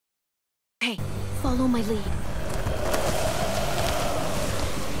Follow my lead.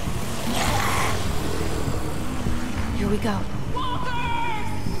 Here we go.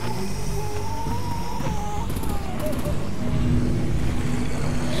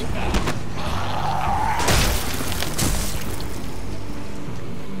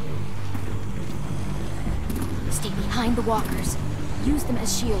 Stay behind the walkers. Use them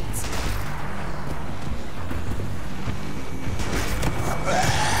as shields.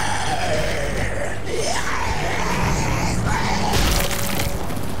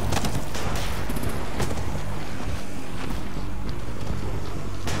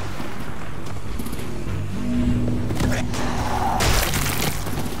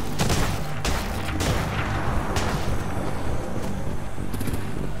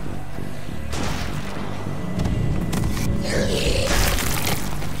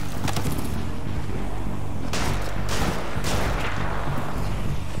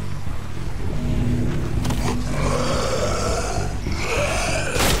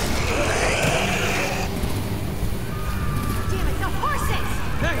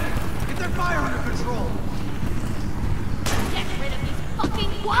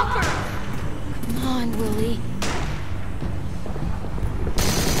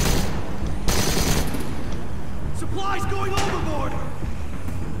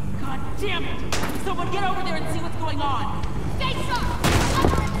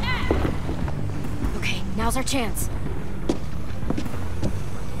 Now's our chance.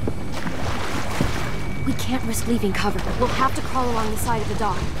 We can't risk leaving cover. We'll have to crawl along the side of the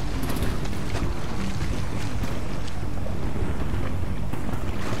dock.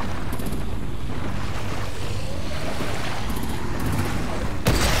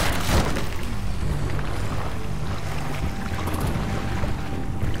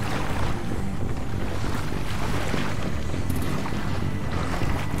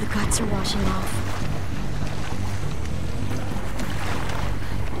 The guts are washing off.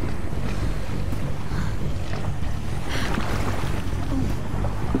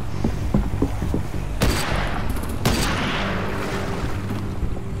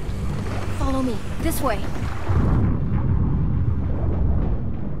 This way.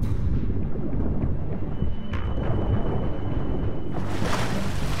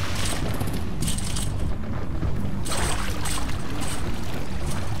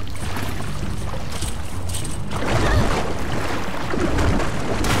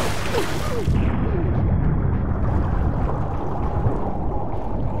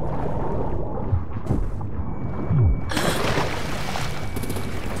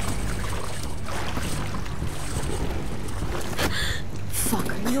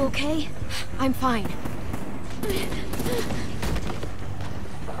 You okay? I'm fine.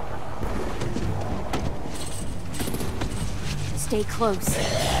 Stay close.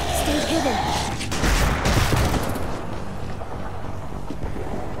 Stay hidden.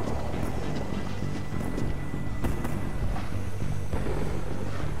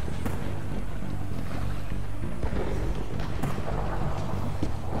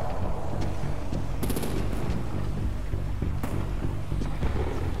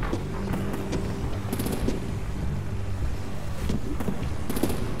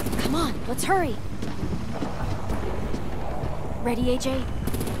 Let's hurry. Ready, AJ?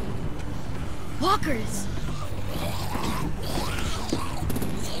 Walkers!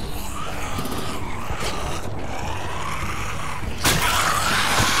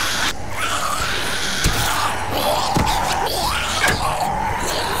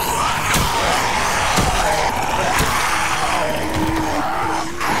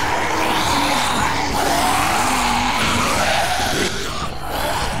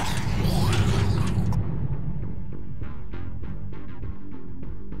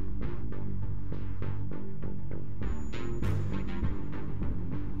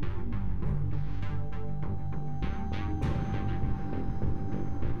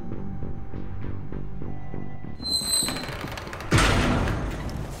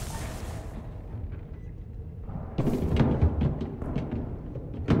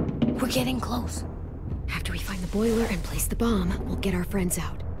 Getting close. After we find the boiler and place the bomb, we'll get our friends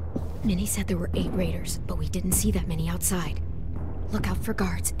out. Minnie said there were 8 raiders, but we didn't see that many outside. Look out for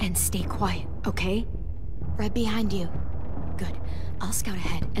guards and stay quiet, okay? Right behind you. Good. I'll scout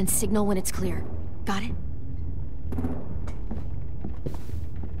ahead and signal when it's clear. Got it?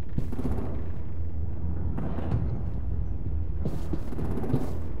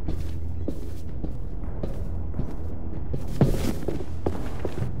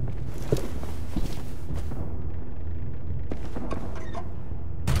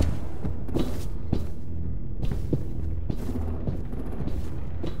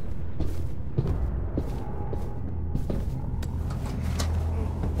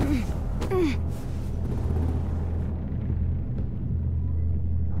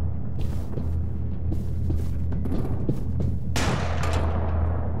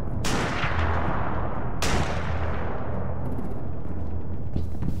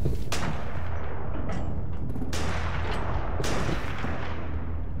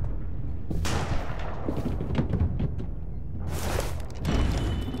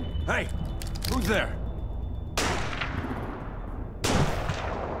 Hey! Who's there?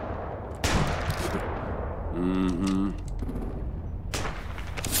 Mm-hmm.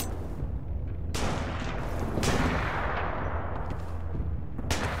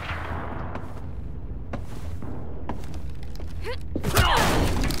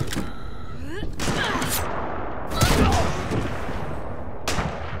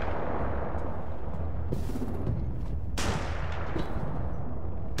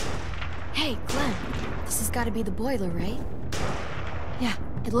 Hey, Glenn. This has got to be the boiler, right? Yeah,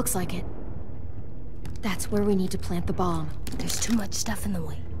 it looks like it. That's where we need to plant the bomb. There's too much stuff in the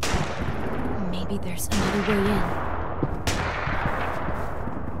way. Maybe there's another way in.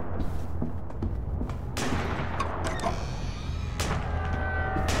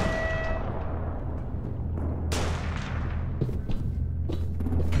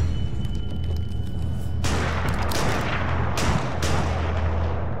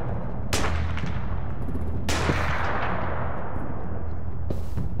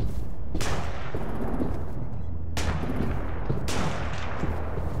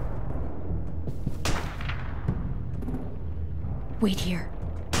 Wait here.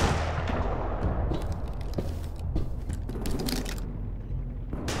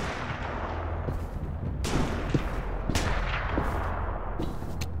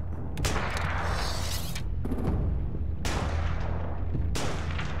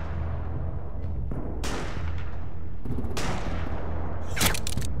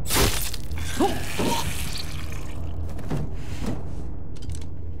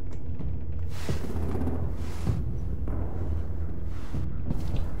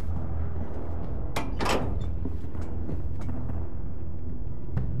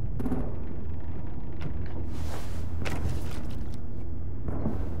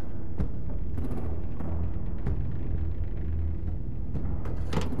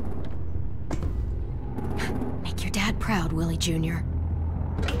 Proud, Willie Jr.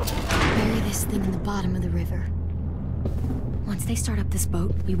 Bury this thing in the bottom of the river. Once they start up this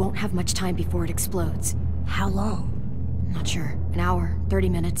boat, we won't have much time before it explodes. How long? Not sure. An hour, 30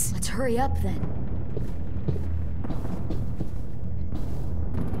 minutes. Let's hurry up then.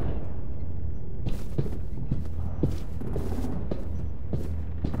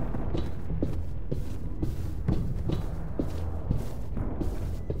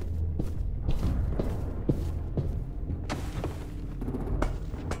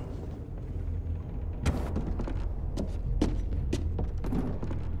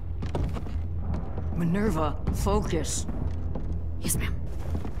 Minerva, focus. Yes, ma'am.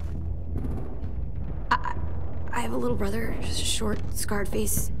 I have a little brother, short, scarred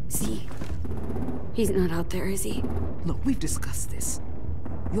face. See? He's not out there, is he? Look, we've discussed this.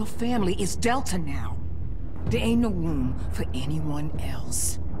 Your family is Delta now. There ain't no room for anyone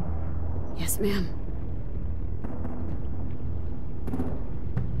else. Yes, ma'am.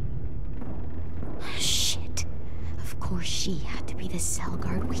 Shit. Of course she had to be the cell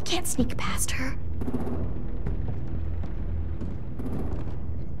guard. We can't sneak past her.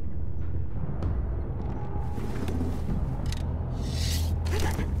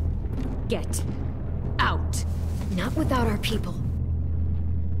 Get out. Not without our people.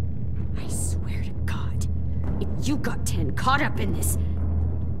 I swear to God, if you got 10 caught up in this,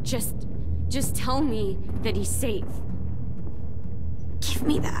 just tell me that he's safe. Give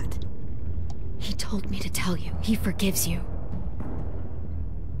me that. He told me to tell you. He forgives you.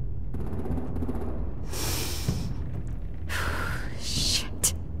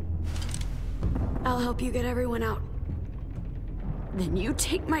 Shit. I'll help you get everyone out. Then you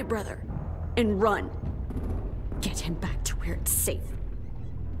take my brother and run. Get him back to where it's safe.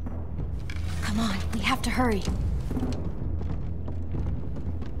 Come on, we have to hurry.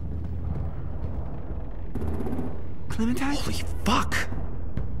 Clementine? Holy fuck!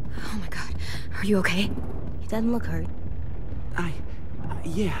 Oh my God. Are you okay? He doesn't look hurt.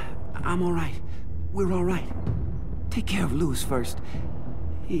 Yeah, I'm alright. We're alright. Take care of Louis first.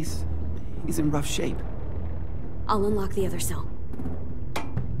 He's in rough shape. I'll unlock the other cell.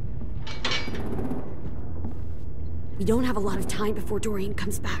 We don't have a lot of time before Doreen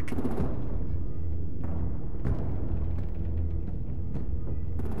comes back.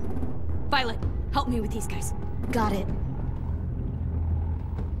 Violet, help me with these guys. Got it.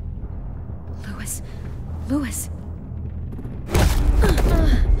 Louis.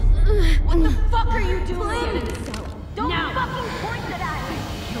 What the fuck are you doing? Get in the cell. Don't now. fucking point it at me!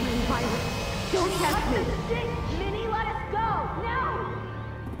 You're in, Violet. Don't test me. Shit, Minnie, let us go! Now!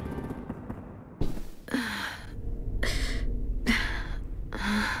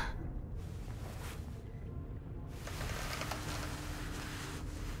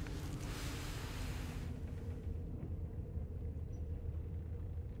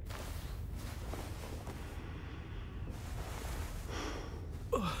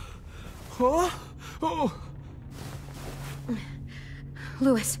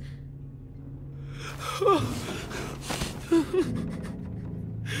 Louis.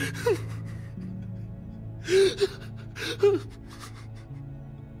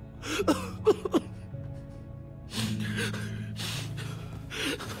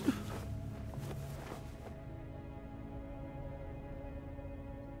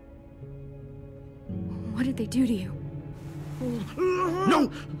 What did they do to you?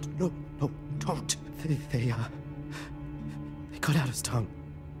 No! No, no, don't. They cut out his tongue.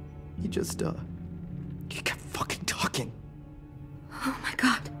 He just, he kept fucking talking. Oh my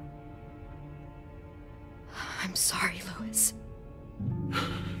God. I'm sorry, Louis.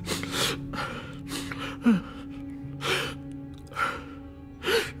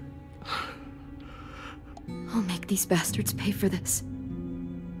 I'll make these bastards pay for this.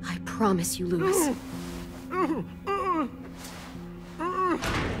 I promise you, Louis.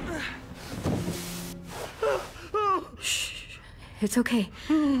 Shh. It's okay.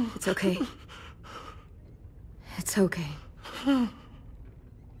 It's okay. It's okay.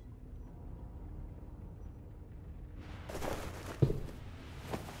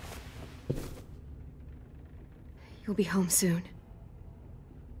 You'll be home soon.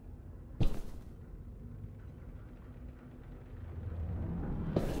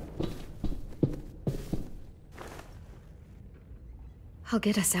 I'll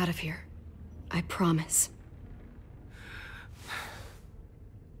get us out of here. I promise.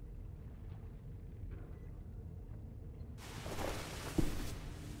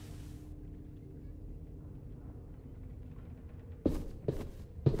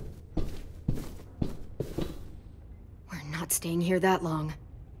 We're not staying here that long.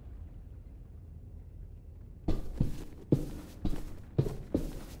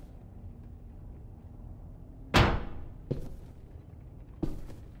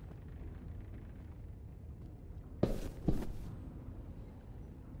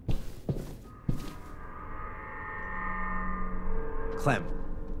 Clem,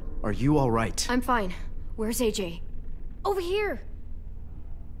 are you all right? I'm fine. Where's AJ? Over here!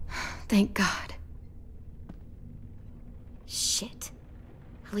 Thank God. Shit.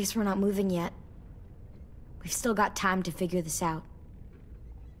 At least we're not moving yet. We've still got time to figure this out.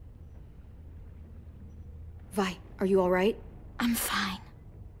 Vi, are you all right? I'm fine.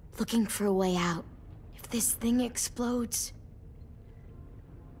 Looking for a way out. If this thing explodes...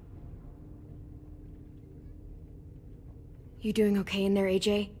 You doing okay in there,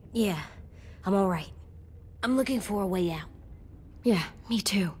 AJ? Yeah, I'm alright. I'm looking for a way out. Yeah, me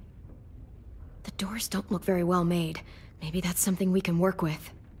too. The doors don't look very well made. Maybe that's something we can work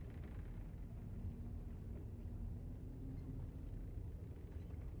with.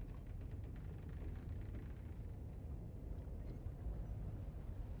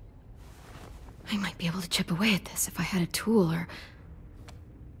 I might be able to chip away at this if I had a tool or...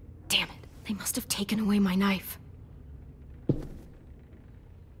 Damn it, they must have taken away my knife.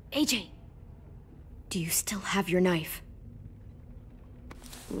 AJ! Do you still have your knife?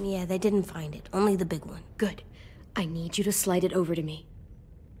 Yeah, they didn't find it. Only the big one. Good. I need you to slide it over to me.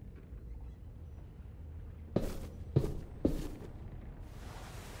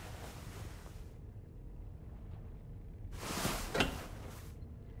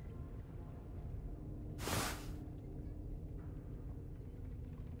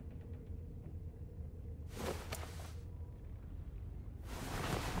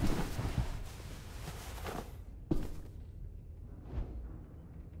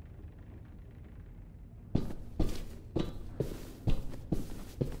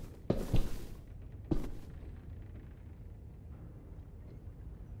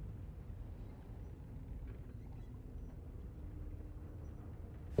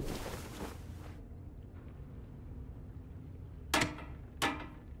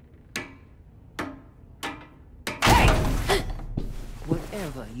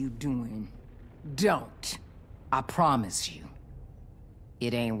 Whatever you doing, don't. I promise you.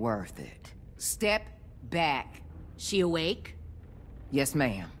 It ain't worth it. Step back. She awake? Yes,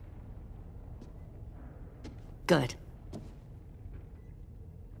 ma'am. Good.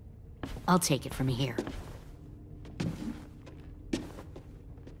 I'll take it from here.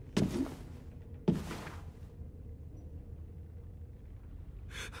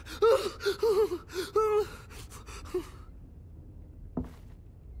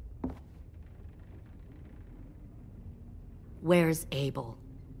 Where's Abel?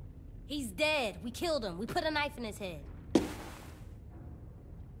 He's dead. We killed him. We put a knife in his head.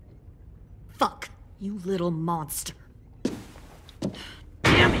 Fuck, you little monster.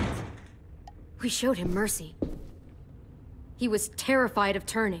 Damn it! We showed him mercy. He was terrified of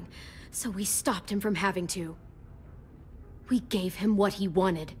turning. so we stopped him from having to. We gave him what he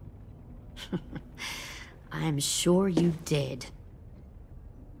wanted. I'm sure you did.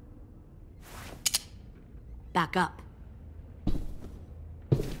 Back up.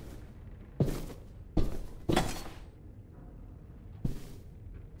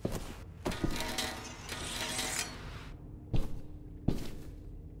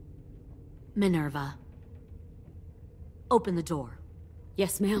 Minerva. Open the door.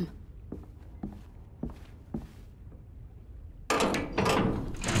 Yes, ma'am.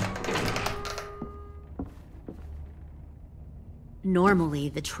 Normally,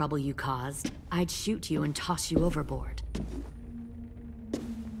 the trouble you caused, I'd shoot you and toss you overboard.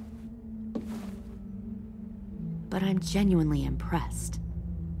 But I'm genuinely impressed.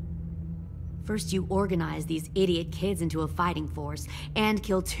 First, you organize these idiot kids into a fighting force and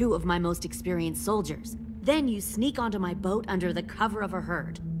kill 2 of my most experienced soldiers. Then you sneak onto my boat under the cover of a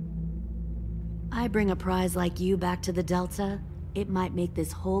herd. I bring a prize like you back to the Delta, it might make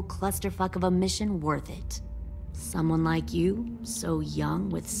this whole clusterfuck of a mission worth it. Someone like you, so young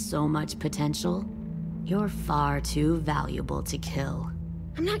with so much potential, you're far too valuable to kill.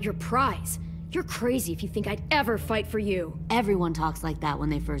 I'm not your prize. You're crazy if you think I'd ever fight for you. Everyone talks like that when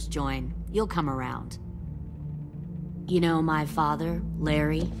they first join. You'll come around. You know, my father,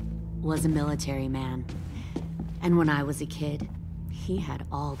 Larry, was a military man. And when I was a kid, he had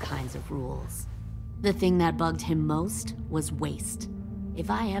all kinds of rules. The thing that bugged him most was waste. If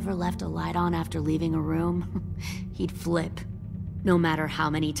I ever left a light on after leaving a room, he'd flip. No matter how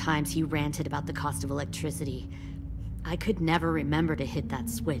many times he ranted about the cost of electricity, I could never remember to hit that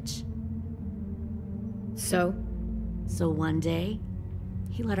switch. So one day,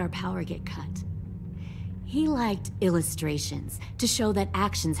 he let our power get cut. He liked illustrations to show that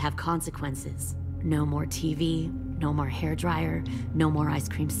actions have consequences. No more TV, no more hairdryer, no more ice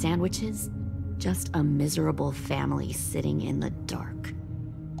cream sandwiches. Just a miserable family sitting in the dark.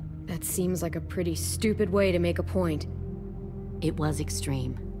 that seems like a pretty stupid way to make a point. It was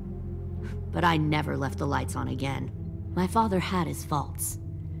extreme. But I never left the lights on again. My father had his faults,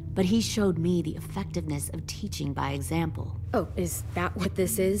 but he showed me the effectiveness of teaching by example. Oh, is that what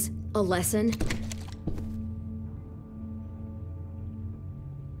this is? A lesson?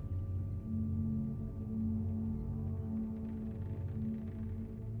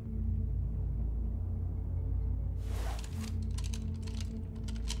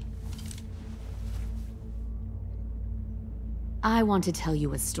 I want to tell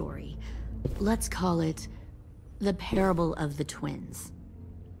you a story. Let's call it the Parable of the Twins.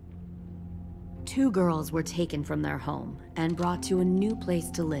 Two girls were taken from their home and brought to a new place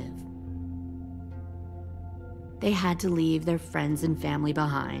to live. They had to leave their friends and family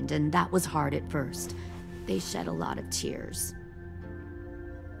behind, and that was hard at first. They shed a lot of tears.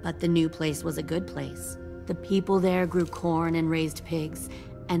 But the new place was a good place. The people there grew corn and raised pigs,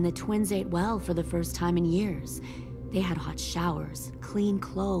 and the twins ate well for the first time in years. They had hot showers, clean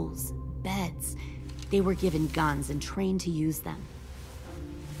clothes, beds. They were given guns and trained to use them.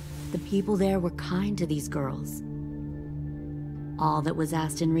 The people there were kind to these girls. All that was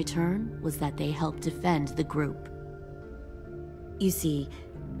asked in return was that they help defend the group. You see,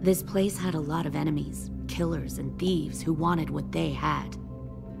 this place had a lot of enemies, killers and thieves who wanted what they had.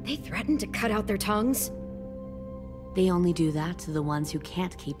 They threatened to cut out their tongues? They only do that to the ones who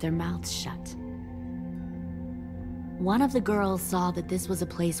can't keep their mouths shut. One of the girls saw that this was a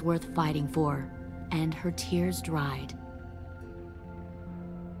place worth fighting for, and her tears dried.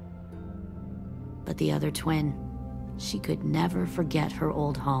 But the other twin, she could never forget her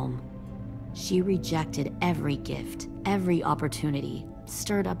old home. She rejected every gift, every opportunity,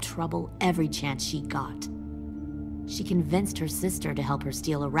 stirred up trouble every chance she got. She convinced her sister to help her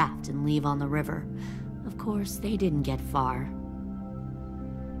steal a raft and leave on the river. Of course, they didn't get far.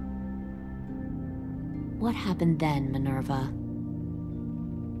 What happened then, Minerva?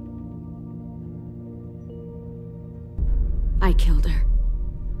 I killed her.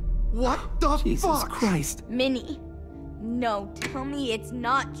 What the Jesus fuck? Christ. Minnie, no, tell me it's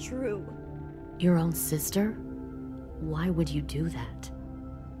not true. Your own sister? Why would you do that?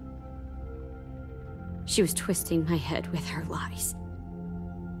 She was twisting my head with her lies.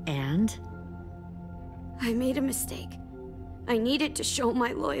 And? I made a mistake. I needed to show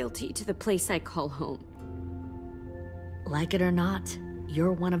my loyalty to the place I call home. Like it or not,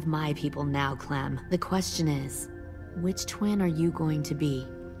 you're one of my people now, Clem. The question is, which twin are you going to be?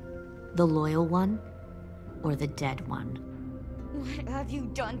 The loyal one, or the dead one? What have you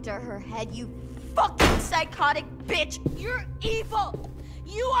done to her head, you fucking psychotic bitch? You're evil!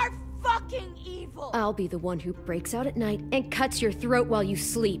 You are fucking evil! I'll be the one who breaks out at night and cuts your throat while you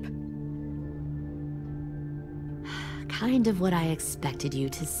sleep. kind of what I expected you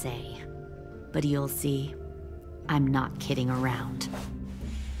to say. But you'll see, I'm not kidding around.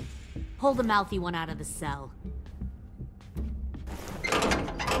 Pull the mouthy one out of the cell.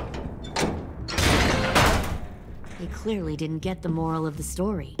 They clearly didn't get the moral of the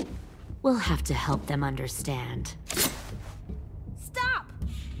story. We'll have to help them understand. Stop!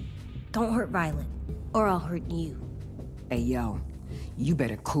 Don't hurt Violet, or I'll hurt you. Hey, yo. You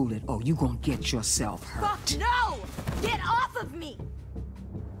better cool it, or you gonna get yourself hurt. Fuck no! Get off of me!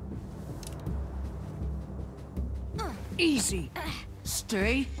 Easy.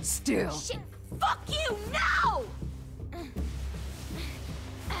 Stay still. Shit! Fuck you! No!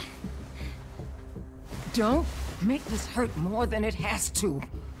 Don't make this hurt more than it has to.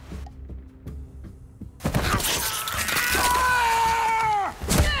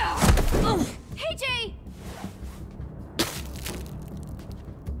 Hey, Jay!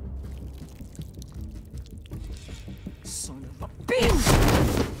 Son of a bitch!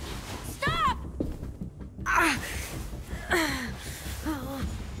 Stop!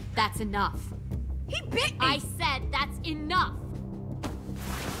 That's enough. He bit me! I said that's enough!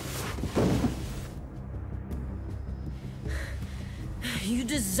 You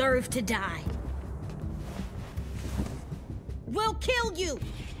deserve to die. We'll kill you!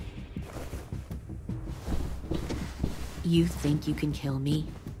 You think you can kill me?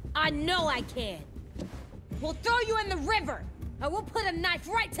 I know I can. We'll throw you in the river, and we'll put a knife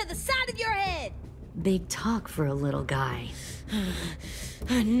right to the side of your head. Big talk for a little guy.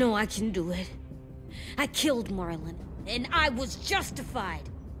 I know I can do it. I killed Marlon, and I was justified.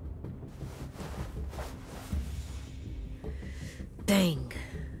 Bang.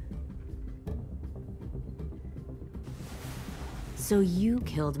 So you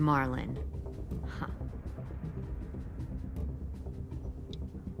killed Marlon. Huh.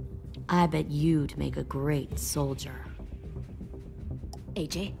 I bet you'd make a great soldier.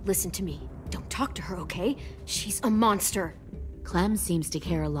 AJ, listen to me. Don't talk to her, okay? She's a monster. Clem seems to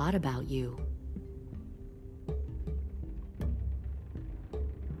care a lot about you.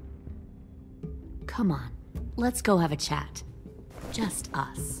 Come on, let's go have a chat. Just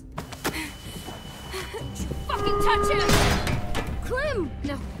us. Fucking touch him! Clem!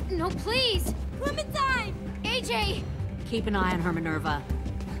 No, please! Clementine! AJ! Keep an eye on her, Minerva.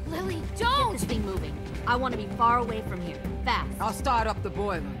 Lily, Get don't! this thing moving. I want to be far away from here. Fast. I'll start up the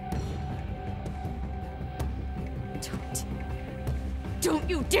boiler. Don't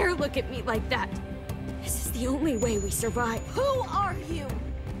you dare look at me like that! This is the only way we survive. Who are you?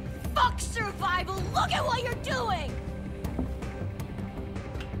 Fuck survival! Look at what you're doing!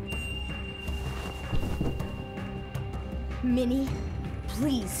 Minnie,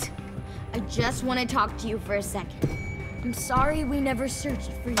 please. I just want to talk to you for a second. I'm sorry we never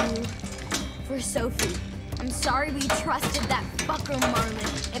searched for you. For Sophie. I'm sorry we trusted that fucker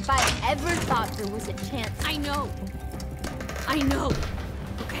Marlon. If I ever thought there was a chance. I know,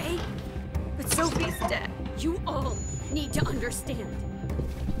 okay? But Sophie's dead. You all need to understand.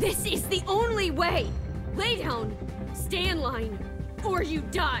 This is the only way! Lay down, stay in line, or you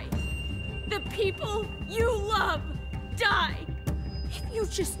die. The people you love die. If you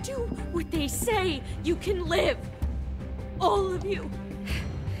just do what they say, you can live. All of you.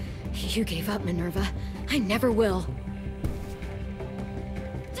 You gave up, Minerva. I never will.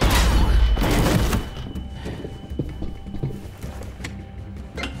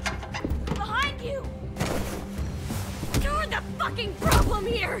 Behind you! You're the fucking problem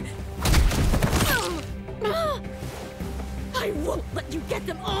here! I won't let you get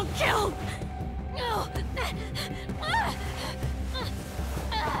them all killed!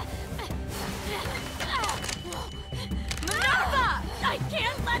 Minerva! I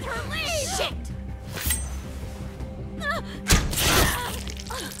can't let her leave! Shit!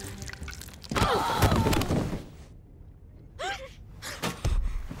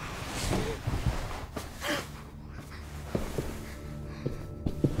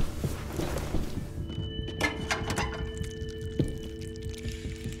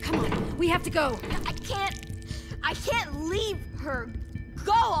 Come on, we have to go. I can't leave her.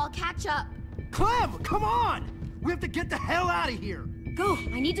 Go, I'll catch up. Clem, come on! We have to get the hell out of here! Go,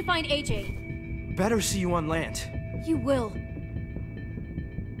 I need to find AJ. Better see you on land. You will.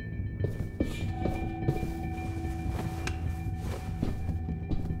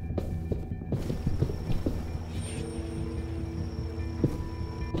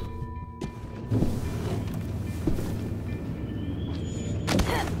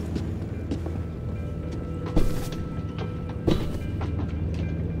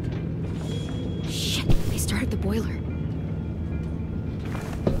 Shit, they started the boiler.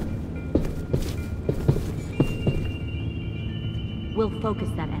 We'll focus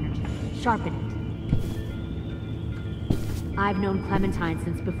that energy, sharpen it. I've known Clementine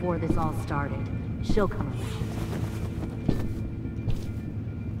since before this all started. She'll come around.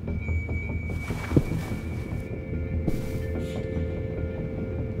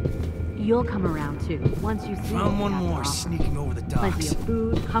 You'll come around too, once you see Found what one we have to more offer. sneaking over the Plenty docks. of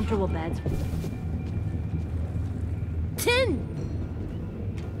food, comfortable beds. 10!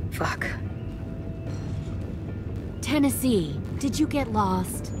 Fuck. Tennessee, did you get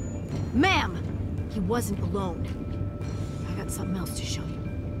lost? Ma'am! He wasn't alone. I got something else to show you.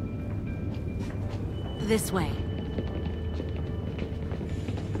 This way.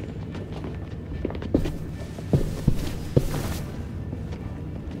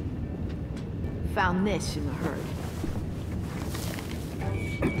 Found this in the herd.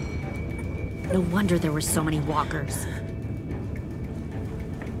 No wonder there were so many walkers.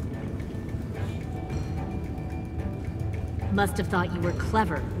 Must have thought you were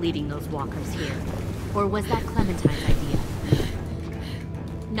clever leading those walkers here. Or was that Clementine's idea?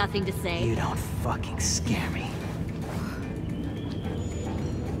 Nothing to say? You don't fucking scare me.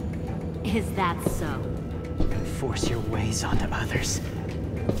 Is that so? Force your ways onto others.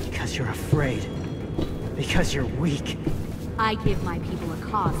 Because you're afraid. Because you're weak. I give my people a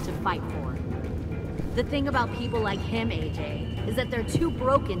cause to fight for. The thing about people like him, AJ, is that they're too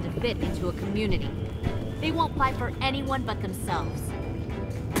broken to fit into a community. They won't fight for anyone but themselves.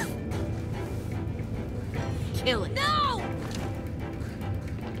 Kill it. No!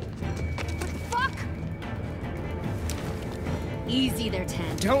 What the fuck? Easy there,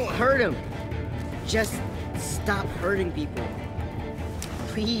 10. Don't hurt him. Just stop hurting people.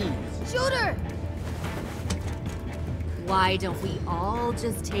 Please. Shoot her! Why don't we all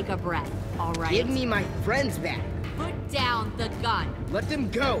just take a breath, all right? Give me my friends back. Put down the gun. Let them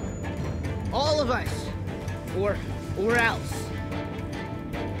go. All of us. Or else.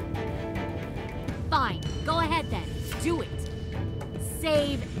 Fine, go ahead then. Do it.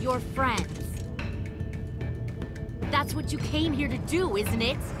 Save your friends. That's what you came here to do, isn't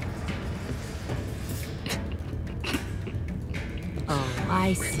it? Oh,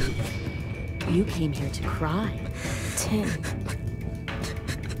 I see. You came here to cry. Tim.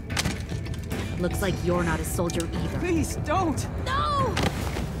 Looks like you're not a soldier either. Please, don't! No!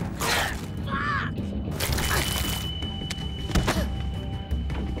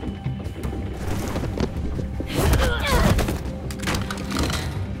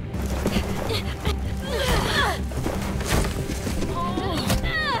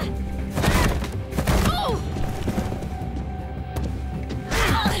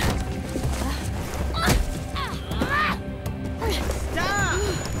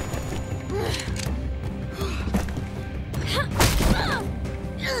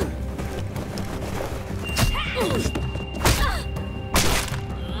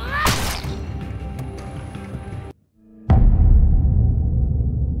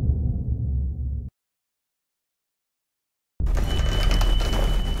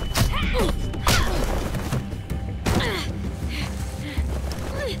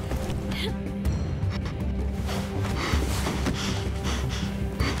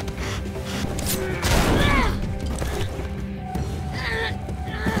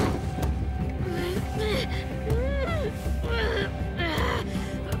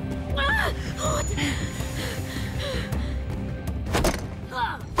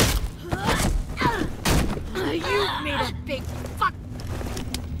 You made a big fuck.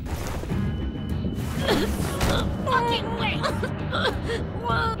 Fucking wait.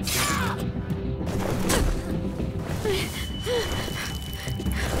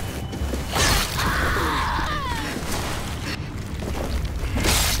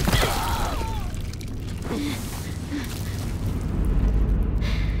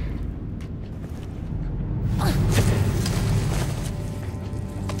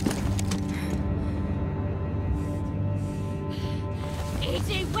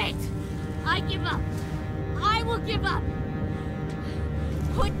 AJ, wait! I give up. I will give up.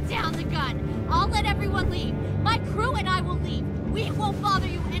 Put down the gun. I'll let everyone leave. My crew and I will leave. We won't bother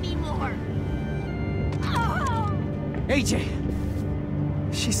you anymore. AJ!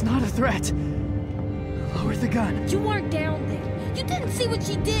 She's not a threat. Lower the gun. You weren't down there. You didn't see what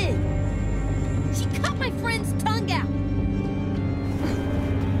she did. She cut my friend's tongue out.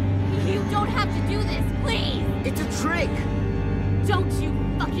 You don't have to do this, please! It's a trick. Don't you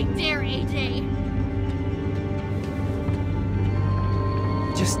fucking dare, AJ!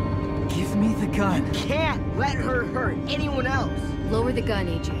 Just give me the gun. Can't let her hurt anyone else. Lower the gun,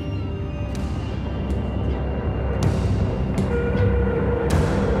 AJ.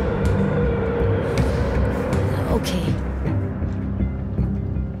 Okay.